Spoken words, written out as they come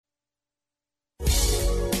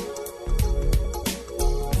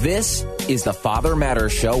This is the Father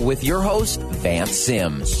Matters Show with your host, Vance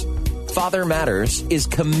Sims. Father Matters is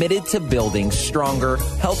committed to building stronger,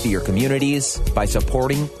 healthier communities by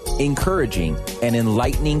supporting, encouraging, and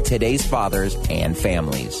enlightening today's fathers and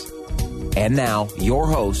families. And now, your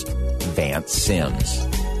host, Vance Sims.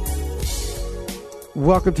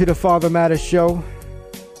 Welcome to the Father Matters Show.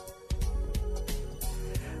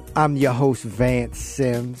 I'm your host, Vance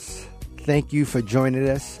Sims. Thank you for joining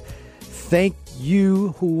us. Thank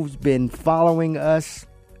you who's been following us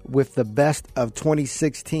with the best of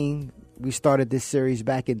 2016. We started this series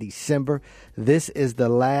back in December. This is the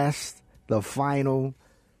final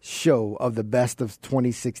show of the best of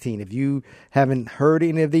 2016. If you haven't heard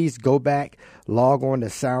any of these, go back, log on to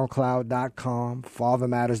SoundCloud.com,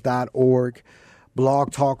 FatherMatters.org,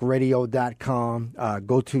 blogtalkradio.com.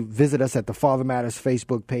 Go to visit us at the Father Matters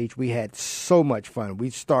Facebook page. We had so much fun. We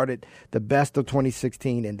started the best of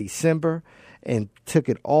 2016 in December and took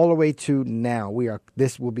it all the way to now.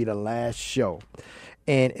 This will be the last show.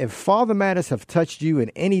 And if Father Matters have touched you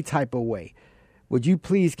in any type of way, would you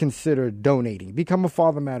please consider donating? Become a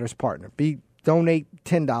Father Matters partner. Donate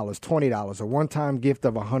 $10, $20, a one-time gift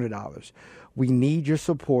of $100. We need your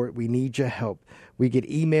support. We need your help. We get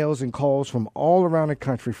emails and calls from all around the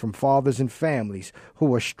country from fathers and families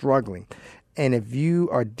who are struggling. And if you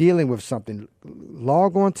are dealing with something,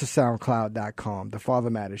 log on to SoundCloud.com, The Father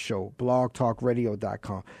Matters Show,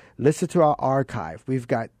 blogtalkradio.com. Listen to our archive. We've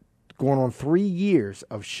got going on 3 years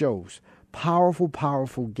of shows, powerful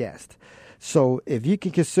guests. So if you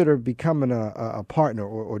can consider becoming a partner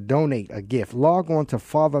or donate a gift, log on to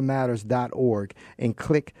fathermatters.org and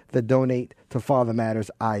click the Donate to Father Matters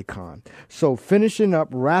icon. So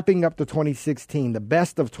wrapping up the 2016, the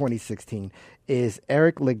best of 2016, is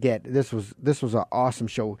Eric Leggett. This was an awesome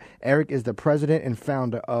show. Eric is the president and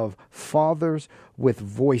founder of Fathers with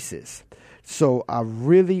Voices. So I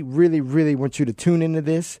really, really, really want you to tune into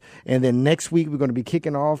this. And then next week, we're going to be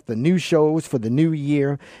kicking off the new shows for the new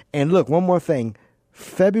year. And look, one more thing.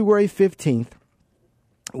 February 15th,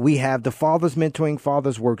 we have the Fathers Mentoring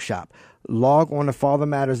Fathers Workshop. Log on to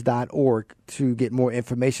fathermatters.org to get more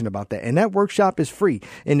information about that. And that workshop is free.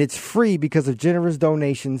 And it's free because of generous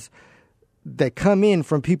donations that come in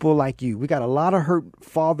from people like you. We got a lot of hurt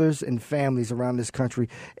fathers and families around this country,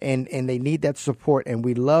 and they need that support, and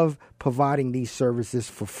we love providing these services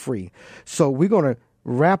for free. So we're going to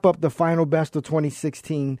wrap up the final best of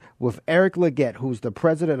 2016 with Eric Leggett, who's the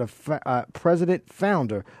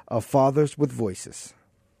founder of Fathers with Voices.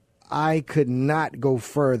 I could not go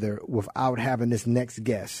further without having this next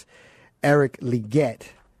guest, Eric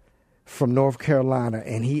Leggett, from North Carolina,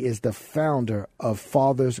 and he is the founder of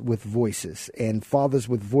Fathers with Voices. And Fathers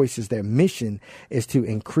with Voices, their mission is to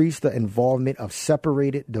increase the involvement of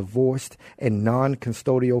separated, divorced, and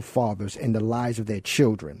non-custodial fathers in the lives of their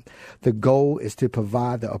children. The goal is to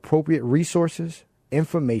provide the appropriate resources,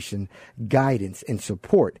 information, guidance, and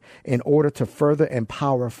support in order to further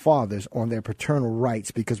empower fathers on their paternal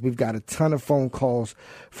rights, because we've got a ton of phone calls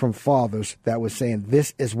from fathers that were saying,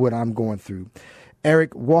 this is what I'm going through.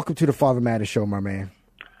 Eric, welcome to the Father Matters Show, my man.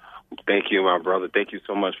 Thank you, my brother. Thank you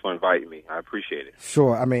so much for inviting me. I appreciate it.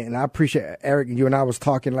 Sure. I mean, and I appreciate it. Eric, you and I was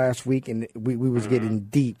talking last week, and we was getting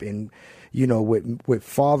deep. And, you know, what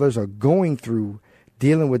fathers are going through,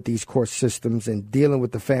 dealing with these court systems and dealing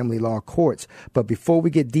with the family law courts. But before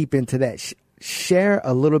we get deep into that, share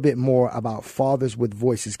a little bit more about Fathers with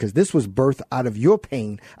Voices, because this was birthed out of your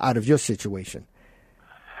pain, out of your situation.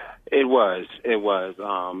 It was.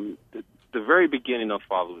 The very beginning of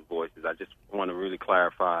Fathers with Voices, I just want to really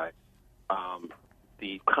clarify,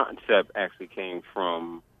 the concept actually came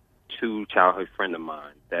from two childhood friends of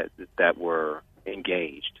mine that were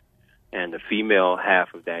engaged. And the female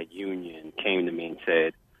half of that union came to me and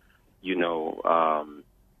said, you know,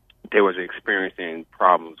 they was experiencing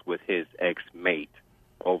problems with his ex-mate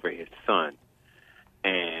over his son.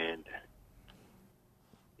 And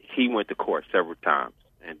he went to court several times,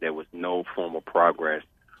 and there was no formal progress,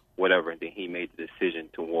 whatever, and then he made the decision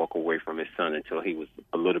to walk away from his son until he was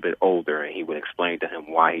a little bit older, and he would explain to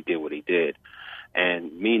him why he did what he did.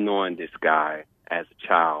 And me knowing this guy as a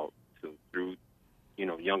child through, you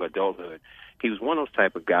know, young adulthood, he was one of those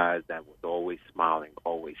type of guys that was always smiling,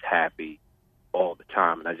 always happy all the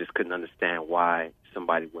time, and I just couldn't understand why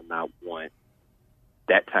somebody would not want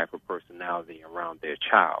that type of personality around their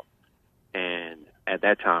child. And at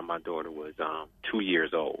that time, my daughter was 2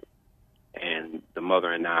 years old. And the mother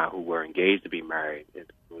and I, who were engaged to be married, the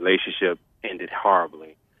relationship ended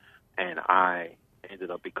horribly. And I ended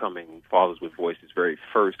up becoming Fathers with Voices' very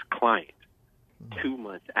first client 2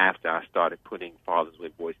 months after I started putting Fathers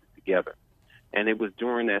with Voices together. And it was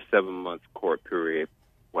during that 7-month court period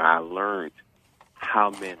where I learned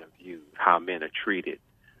how men are viewed, how men are treated.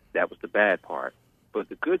 That was the bad part. But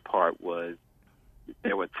the good part was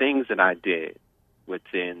there were things that I did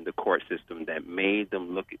within the court system that made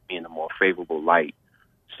them look at me in a more favorable light,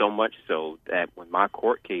 so much so that when my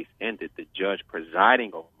court case ended, the judge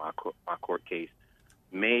presiding over my court case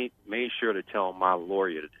made sure to tell my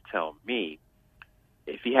lawyer to tell me,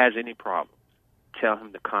 if he has any problems, tell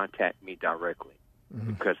him to contact me directly,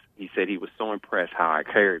 because he said he was so impressed how I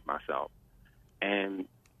carried myself. And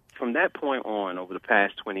from that point on, over the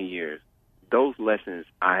past 20 years, those lessons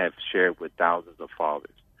I have shared with thousands of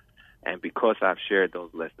fathers. And because I've shared those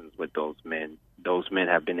lessons with those men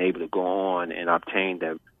have been able to go on and obtain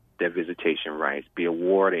their visitation rights, be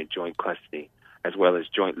awarded joint custody, as well as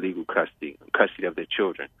joint legal custody of their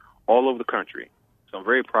children, all over the country. So I'm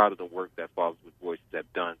very proud of the work that Fathers with Voices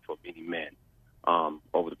have done for many men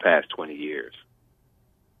over the past 20 years.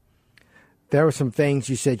 There were some things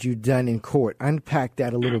you said you'd done in court. Unpack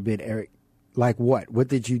that a little bit, Eric. Like what? What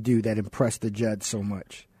did you do that impressed the judge so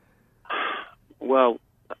much? Well,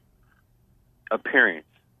 appearance.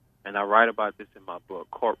 And I write about this in my book,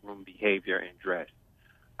 Courtroom Behavior and Dress.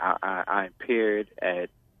 I appeared at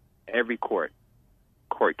every court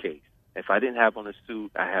case. If I didn't have on a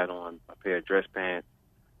suit, I had on a pair of dress pants,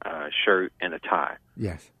 a shirt, and a tie.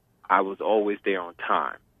 Yes. I was always there on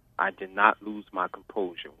time. I did not lose my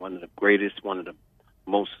composure. One of the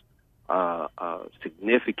most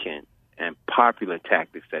significant and popular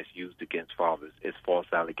tactics that's used against fathers is false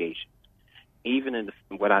allegations. Even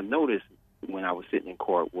what I noticed when I was sitting in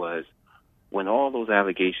court was when all those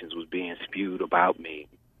allegations was being spewed about me,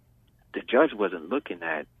 the judge wasn't looking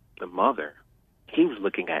at the mother. He was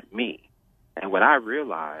looking at me. And what I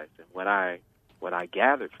realized and what I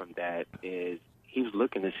gathered from that is he was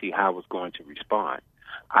looking to see how I was going to respond.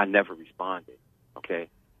 I never responded, okay?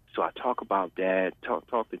 So I talk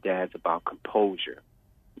to dads about composure.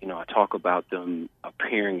 You know, I talk about them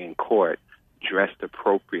appearing in court dressed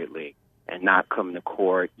appropriately and not coming to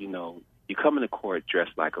court, you know, you come into court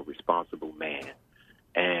dressed like a responsible man.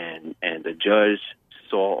 And the judge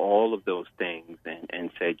saw all of those things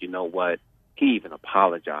and said, you know what? He even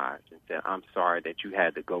apologized and said, I'm sorry that you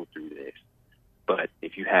had to go through this. But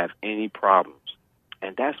if you have any problems,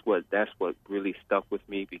 and that's what really stuck with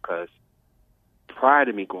me, because prior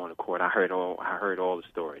to me going to court, I heard all the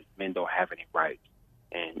stories. Men don't have any rights,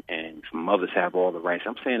 and mothers have all the rights.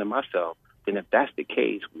 I'm saying to myself, then if that's the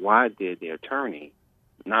case, why did the attorney,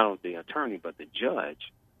 not only the attorney but the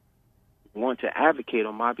judge, want to advocate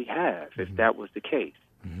on my behalf if that was the case?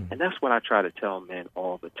 And that's what I try to tell men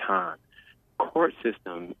all the time. Court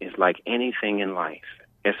system is like anything in life.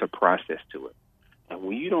 It's a process to it. And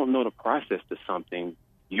when you don't know the process to something,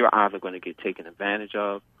 you're either going to get taken advantage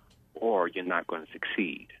of or you're not going to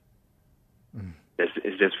succeed.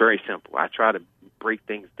 It's just very simple. I try to break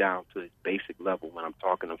things down to its basic level when I'm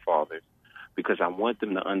talking to fathers, because I want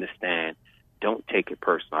them to understand, don't take it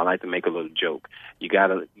personal. I like to make a little joke. You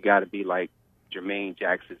gotta be like Jermaine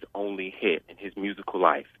Jackson's only hit in his musical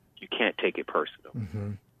life. You can't take it personal.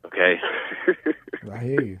 Okay? I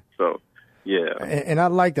hear you. So, yeah. And I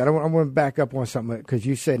like that. I want to back up on something, because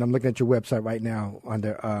you said, I'm looking at your website right now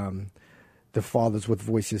under the Fathers with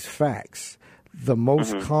Voices facts. The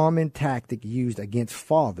most common tactic used against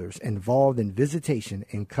fathers involved in visitation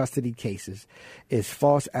and custody cases is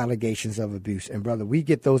false allegations of abuse. And brother, we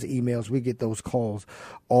get those emails, we get those calls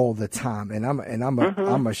all the time. And I'm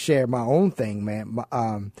gonna share my own thing, man.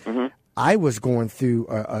 I was going through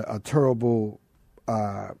a terrible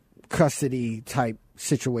custody type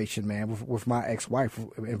situation, man, with my ex-wife,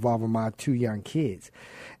 involving my 2 young kids.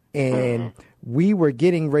 And we were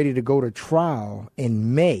getting ready to go to trial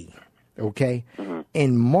in May. Okay.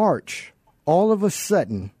 In March, all of a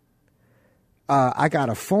sudden, I got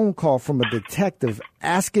a phone call from a detective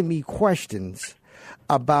asking me questions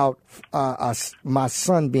about my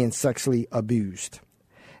son being sexually abused.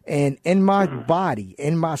 And in my body,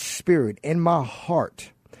 in my spirit, in my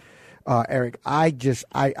heart, Eric, I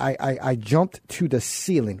jumped to the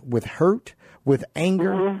ceiling with hurt, with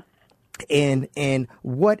anger, and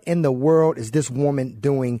what in the world is this woman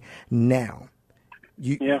doing now?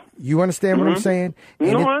 You understand what I'm saying?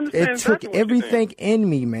 And I understand it took exactly everything in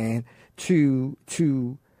me, man, to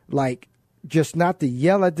like just not to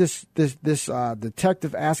yell at this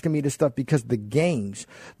detective asking me this stuff, because the games,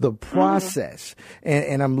 the process,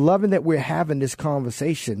 and I'm loving that we're having this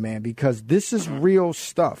conversation, man, because this is real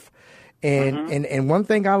stuff. And one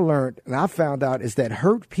thing I learned and I found out is that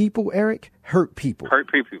hurt people, Eric, hurt people.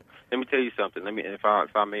 Hurt people. Let me tell you something. If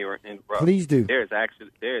I may interrupt. Please do. There is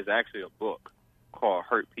actually a book called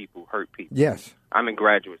Hurt People, Hurt People. Yes. I'm in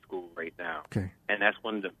graduate school right now. Okay. And that's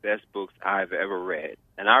one of the best books I've ever read.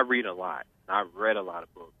 And I read a lot. I've read a lot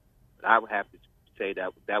of books. But I would have to say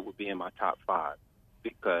that would be in my top 5.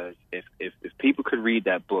 Because if people could read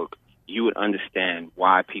that book, you would understand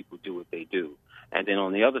why people do what they do. And then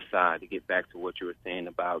on the other side, to get back to what you were saying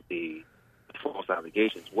about the false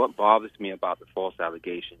allegations, what bothers me about the false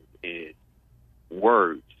allegations is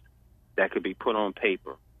words that could be put on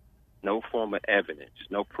paper, no form of evidence,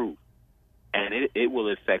 no proof, and it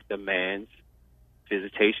will affect a man's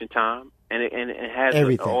visitation time, and it has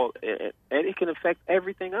everything. And it can affect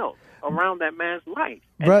everything else around that man's life.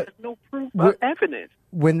 And But there's no proof of evidence.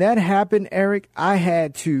 When that happened, Eric, I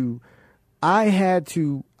had to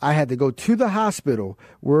go to the hospital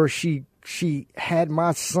where she had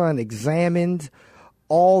my son examined,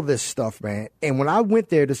 all this stuff, man. And when I went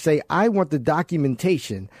there to say, I want the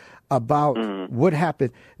documentation about what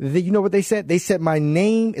happened, you know what they said? They said my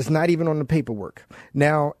name is not even on the paperwork.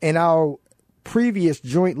 Now, in our previous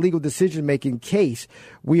joint legal decision-making case,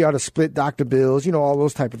 we ought to split doctor bills, all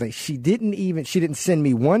those type of things. She didn't send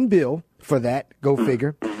me one bill for that, go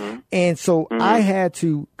figure. And so I had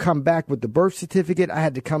to come back with the birth certificate. I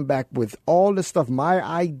had to come back with all the stuff, my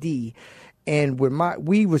ID. And with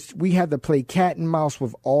we had to play cat and mouse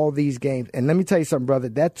with all these games. And let me tell you something, brother,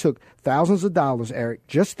 that took thousands of dollars, Eric.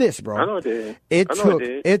 Just this, bro. I know it did.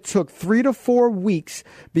 It took 3 to 4 weeks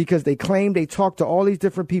because they claimed they talked to all these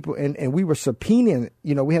different people, and we were subpoenaing,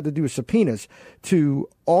 we had to do subpoenas to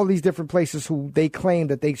all these different places who they claimed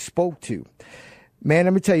that they spoke to. Man,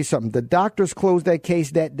 let me tell you something. The doctors closed that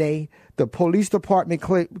case that day. The police department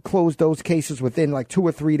closed those cases within like 2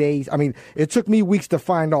 or 3 days. I mean, it took me weeks to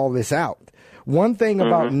find all this out. One thing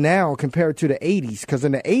about now compared to the 80s, because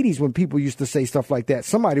in the 80s when people used to say stuff like that,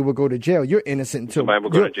 somebody would go to jail. You're innocent until somebody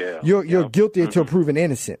will go to jail. You're guilty until proven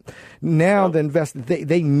innocent. Now the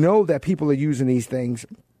they know that people are using these things,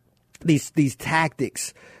 these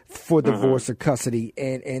tactics for divorce or custody,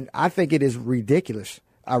 and I think it is ridiculous.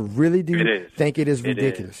 I really do think it is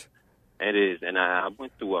ridiculous. It is, and I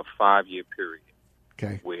went through a 5-year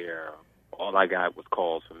period where all I got was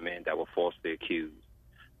calls from men that were falsely accused.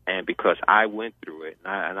 And because I went through it,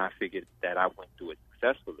 and I figured that I went through it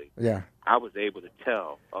successfully, I was able to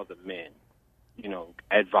tell other men,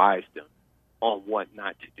 advise them on what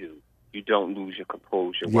not to do. You don't lose your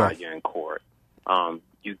composure while you're in court.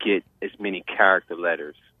 You get as many character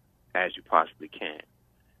letters as you possibly can.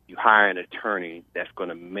 You hire an attorney that's going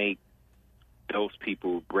to make those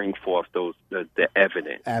people bring forth the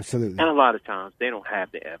evidence. Absolutely. And a lot of times they don't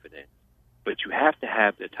have the evidence, but you have to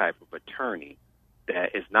have the type of attorney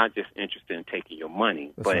that is not just interested in taking your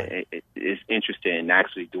money, but it is interested in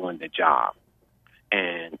actually doing the job.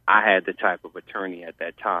 And I had the type of attorney at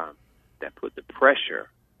that time that put the pressure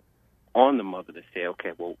on the mother to say,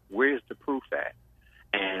 okay, well, where's the proof at?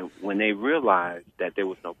 And when they realized that there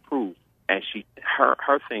was no proof, and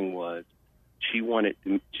her thing was she wanted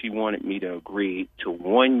me to agree to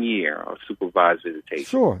 1 year of supervised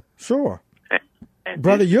visitation. Sure. And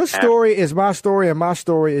brother, your story is my story, and my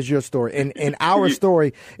story is your story, and our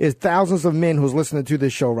story is thousands of men who's listening to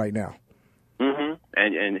this show right now.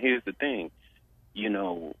 And here's the thing,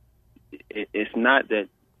 it's not that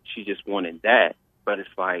she just wanted that, but it's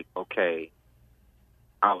like, okay,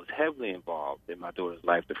 I was heavily involved in my daughter's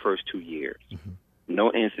life the first 2 years.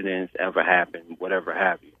 No incidents ever happened, whatever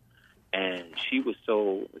have you. And she was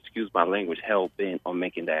so, excuse my language, hell-bent on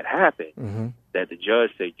making that happen that the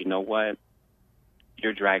judge said, you know what?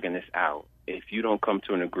 You're dragging this out. If you don't come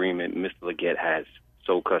to an agreement, Mr. Leggett has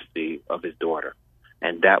sole custody of his daughter.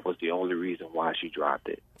 And that was the only reason why she dropped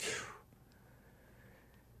it.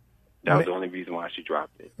 That was the only reason why she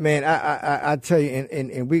dropped it. Man, I tell you,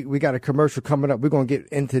 and we got a commercial coming up. We're going to get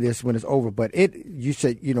into this when it's over. But you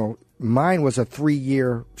said, mine was a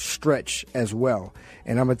 3-year stretch as well.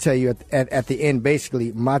 And I'm going to tell you at the end,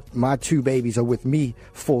 basically, my 2 babies are with me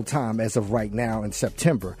full time as of right now in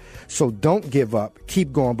September. So don't give up.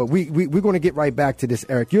 Keep going. But we're going to get right back to this,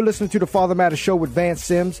 Eric. You're listening to the Father Matters Show with Vance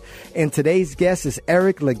Sims. And today's guest is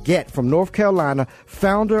Eric Leggett from North Carolina,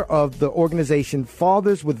 founder of the organization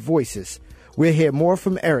Fathers with Voices. We'll hear more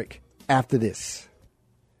from Eric after this.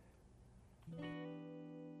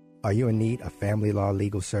 Are you in need of family law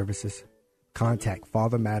legal services? Contact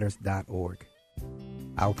fathermatters.org.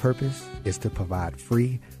 Our purpose is to provide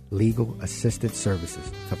free legal assistance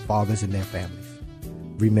services to fathers and their families.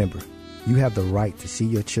 Remember, you have the right to see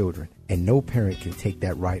your children, and no parent can take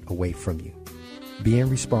that right away from you. Being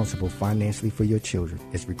responsible financially for your children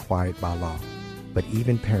is required by law, but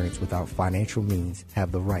even parents without financial means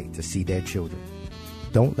have the right to see their children.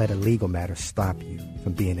 Don't let a legal matter stop you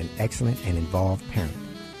from being an excellent and involved parent.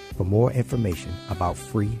 For more information about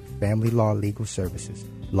free family law legal services,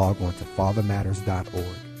 log on to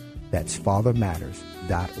fathermatters.org. That's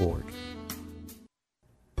fathermatters.org.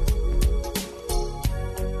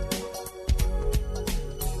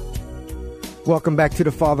 Welcome back to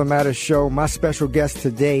the Father Matters Show. My special guest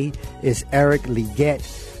today is Eric Leggett,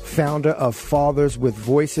 founder of Fathers with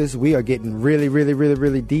Voices. We are getting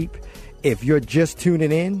really deep. If you're just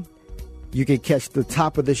tuning in, you can catch the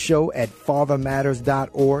top of the show at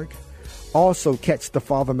fathermatters.org. Also catch the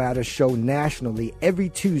Father Matters Show nationally every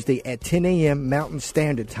Tuesday at 10 a.m. Mountain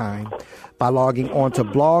Standard Time by logging on to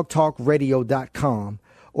blogtalkradio.com,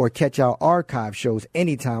 or catch our archive shows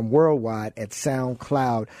anytime worldwide at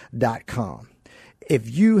soundcloud.com.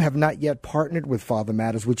 If you have not yet partnered with Father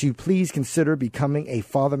Matters, would you please consider becoming a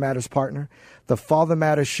Father Matters partner? The Father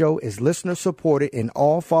Matters Show is listener supported, and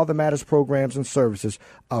all Father Matters programs and services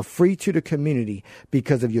are free to the community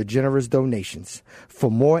because of your generous donations. For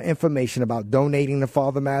more information about donating to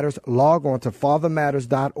Father Matters, log on to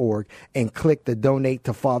fathermatters.org and click the Donate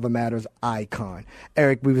to Father Matters icon.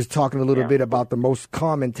 Eric, we was talking a little bit about the most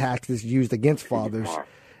common tactics used against fathers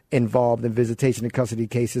involved in visitation and custody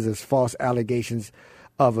cases as false allegations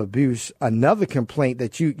of abuse. Another complaint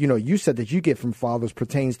that you said that you get from fathers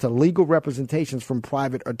pertains to legal representations from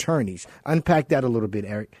private attorneys. Unpack that a little bit,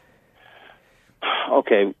 Eric.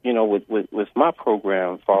 Okay, with my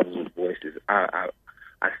program, Fathers with Voices, I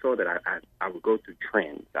saw that I would go through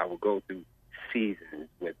trends. I would go through seasons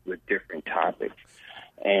with different topics.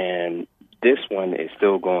 And this one is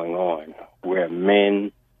still going on, where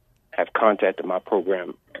men have contacted my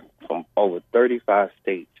program from over 35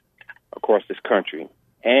 states across this country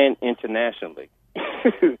and internationally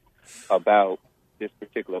about this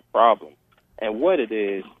particular problem. And what it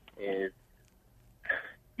is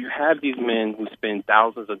you have these men who spend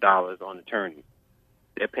thousands of dollars on attorneys.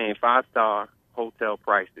 They're paying 5-star hotel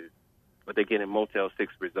prices, but they're getting Motel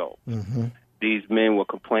 6 results. Mm-hmm. These men were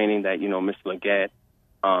complaining that, Mr. Leggett,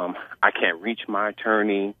 I can't reach my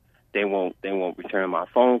attorney. They won't return my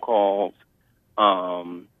phone calls.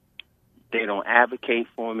 They don't advocate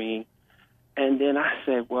for me. And then I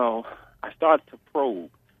said, I started to probe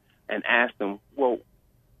and ask them,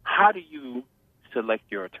 how do you select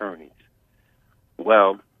your attorneys?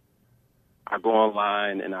 Well, I go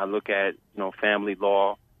online and I look at, family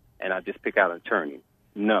law, and I just pick out an attorney.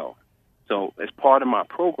 No. So as part of my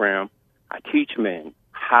program, I teach men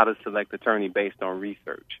how to select attorney based on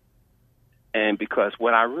research. And because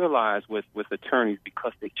what I realized with attorneys,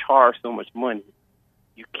 because they charge so much money,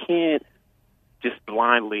 you can't just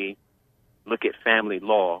blindly look at family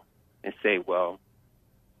law and say,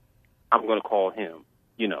 I'm going to call him.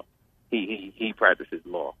 He practices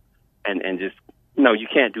law, and just you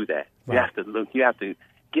can't do that. Right. You have to look. You have to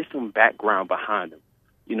get some background behind him.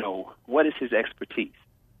 What is his expertise?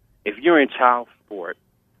 If you're in child support,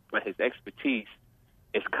 but his expertise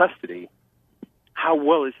is custody, how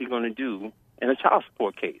well is he going to do in a child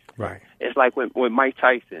support case? Right. It's like with Mike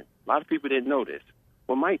Tyson. A lot of people didn't know this.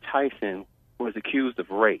 When Mike Tyson was accused of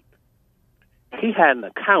rape, he had an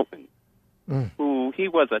accountant who he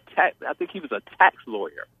was I think he was a tax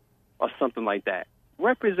lawyer or something like that,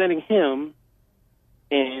 representing him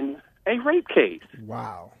in a rape case.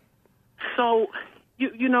 Wow. So,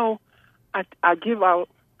 I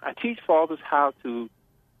teach fathers how to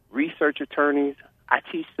research attorneys. I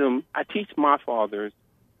teach my fathers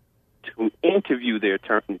to interview the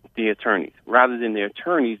attorneys rather than the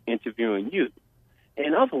attorneys interviewing you.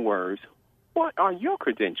 In other words, what are your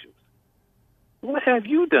credentials? What have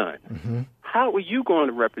you done? Mm-hmm. How are you going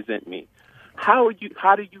to represent me? How do you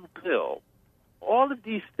bill? All of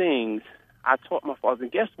these things I taught my fathers.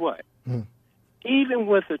 And guess what? Mm. Even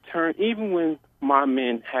when my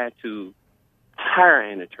men had to hire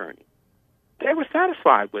an attorney, they were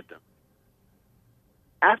satisfied with them.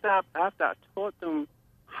 After I taught them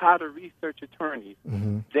how to research attorneys,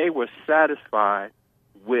 mm-hmm. they were satisfied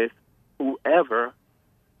with whoever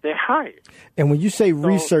they hired. And when you say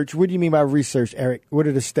research, what do you mean by research, Eric? What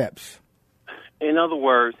are the steps? In other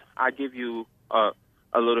words, I give you a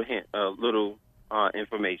little hint,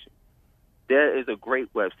 information. There is a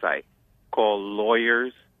great website called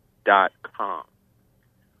lawyers.com.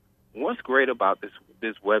 What's great about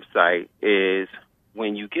this website is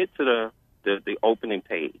when you get to the opening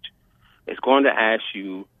page, it's going to ask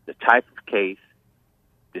you the type of case,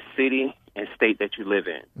 the city and state that you live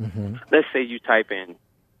in. Mm-hmm. Let's say you type in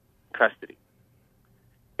custody.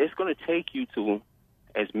 It's going to take you to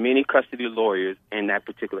as many custody lawyers in that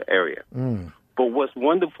particular area. Mm. But what's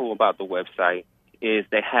wonderful about the website is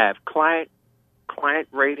they have client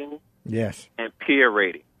rating Yes. and peer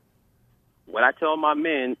rating. What I tell my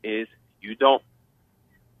men is, you don't.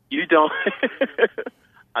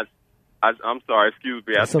 I'm sorry. Excuse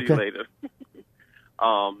me. I'll see you later.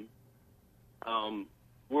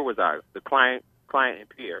 Where was I? The client and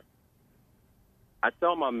peer. I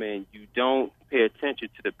tell my men, you don't pay attention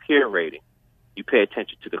to the peer rating. You pay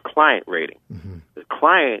attention to the client rating. Mm-hmm. The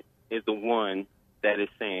client is the one that is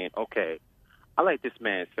saying, okay, I like this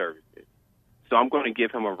man's services, so I'm going to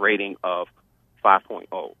give him a rating of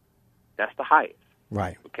 5.0. That's the highest.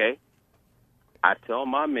 Right. Okay? I tell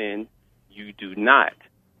my men, you do not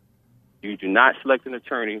select an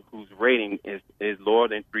attorney whose rating is lower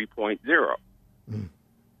than 3.0. Mm.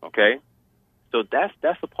 Okay? So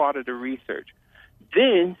that's a part of the research.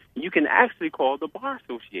 Then you can actually call the Bar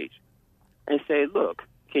Association and say, look,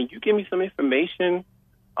 can you give me some information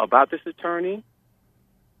about this attorney?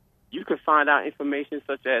 You can find out information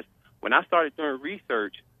such as, when I started doing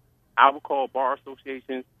research, I would call bar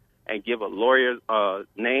associations and give a lawyer's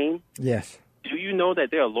name. Yes. Do you know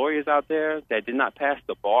that there are lawyers out there that did not pass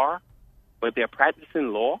the bar, but they're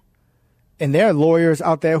practicing law? And there are lawyers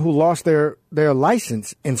out there who lost their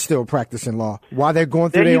license and still practicing law while they're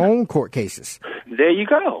going through their own court cases. There you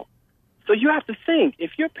go. So you have to think,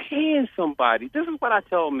 if you're paying somebody, this is what I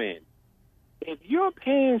tell men. If you're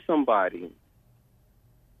paying somebody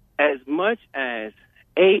as much as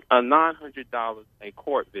 $800 or $900 a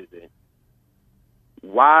court visit,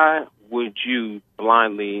 why would you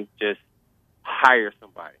blindly just hire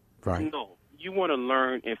somebody? Right. No, you want to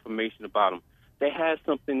learn information about them. They have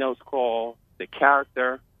something else called the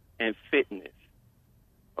character and fitness.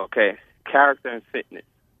 Okay, character and fitness.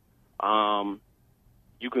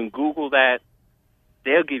 You can Google that.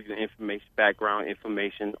 They'll give you background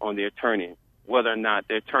information on the attorney, whether or not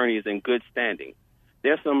the attorney is in good standing.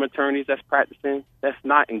 There's some attorneys that's practicing that's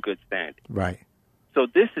not in good standing. Right. So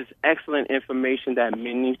this is excellent information that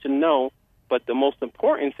men need to know. But the most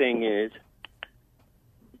important thing is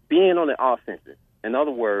being on the offensive. In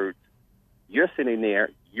other words, you're sitting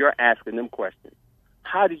there, you're asking them questions.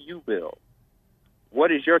 How do you build?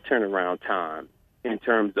 What is your turnaround time in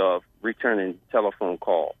terms of returning telephone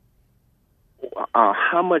calls?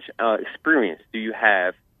 How much experience do you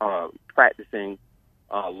have practicing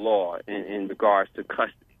law in regards to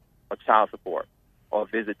custody or child support or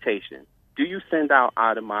visitation? Do you send out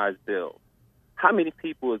itemized bills? How many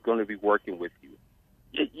people is going to be working with you?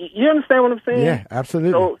 You understand what I'm saying? Yeah,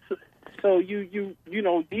 absolutely. So you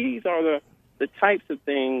know, these are the types of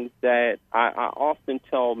things that I often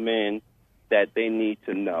tell men that they need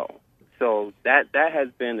to know. So that has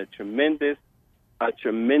been a tremendous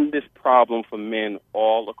problem for men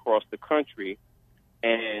all across the country.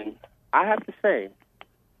 And I have to say,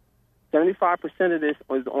 75% of this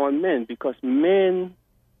is on men, because men,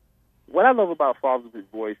 what I love about Fathers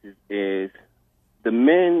with Voices is the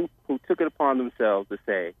men who took it upon themselves to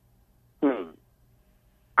say,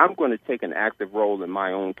 I'm going to take an active role in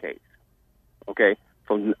my own case. Okay?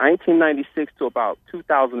 From 1996 to about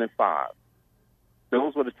 2005,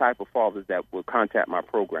 those were the type of fathers that would contact my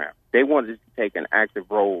program. They wanted to take an active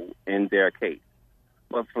role in their case.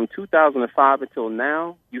 But from 2005 until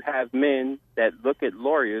now, you have men that look at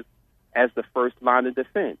lawyers as the first line of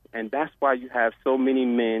defense. And that's why you have so many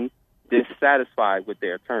men dissatisfied with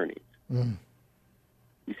their attorneys. Mm.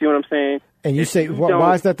 You see what I'm saying? And you say,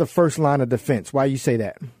 why is that the first line of defense? Why you say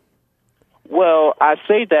that? Well, I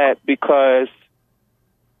say that because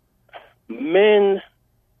men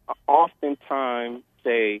oftentimes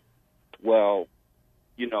say, well,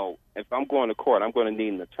 you know, if I'm going to court, I'm going to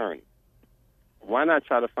need an attorney. Why not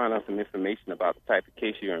try to find out some information about the type of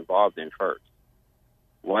case you're involved in first?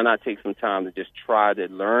 Why not take some time to just try to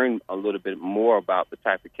learn a little bit more about the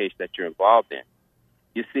type of case that you're involved in?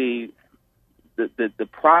 You see, the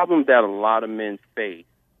problem that a lot of men face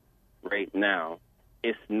right now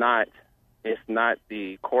is not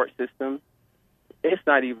the court system. It's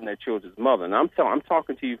not even their children's mother. And I'm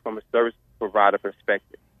talking to you from a service provider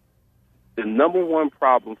perspective. The number one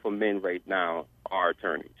problem for men right now are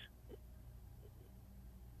attorneys.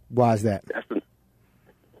 Why is that?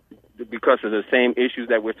 Because of the same issues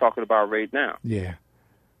that we're talking about right now. Yeah.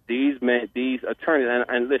 These attorneys,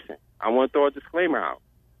 and listen, I want to throw a disclaimer out.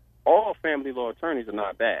 All family law attorneys are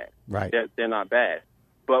not bad. Right. They're not bad.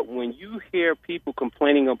 But when you hear people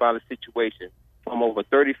complaining about a situation from over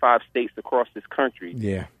 35 states across this country,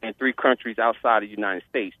 yeah, and 3 countries outside of the United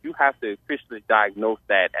States, you have to officially diagnose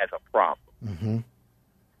that as a problem. Mm-hmm.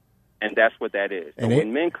 And that's what that is. So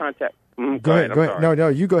when men contact... Go ahead. No,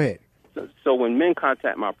 you go ahead. So when men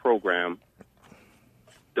contact my program,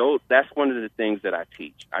 that's one of the things that I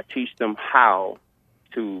teach. I teach them how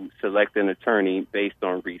to select an attorney based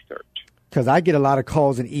on research. because I get a lot of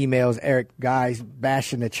calls and emails, Eric, guys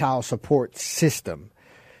bashing the child support system.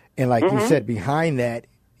 And like you said, behind that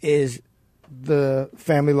is the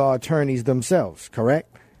family law attorneys themselves,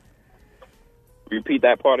 correct? Repeat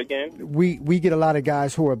that part again. We get a lot of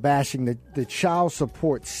guys who are bashing the child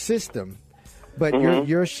support system, but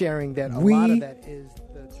you're sharing that a lot of that is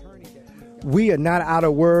the attorney. We are not out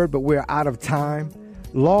of word, but we're out of time.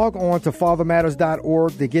 Log on to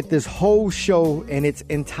fathermatters.org to get this whole show in its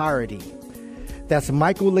entirety. That's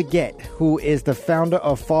Michael Leggett, who is the founder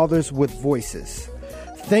of Fathers with Voices.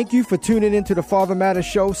 Thank you for tuning into the Father Matters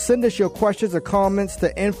Show. Send us your questions or comments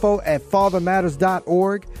to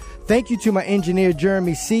info@fathermatters.org. Thank you to my engineer,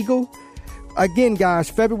 Jeremy Siegel. Again, guys,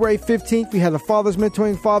 February 15th, we had the Fathers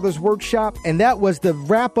Mentoring Fathers Workshop, and that was the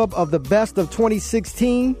wrap-up of the best of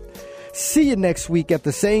 2016. See you next week at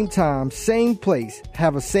the same time, same place.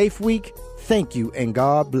 Have a safe week. Thank you, and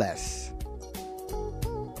God bless.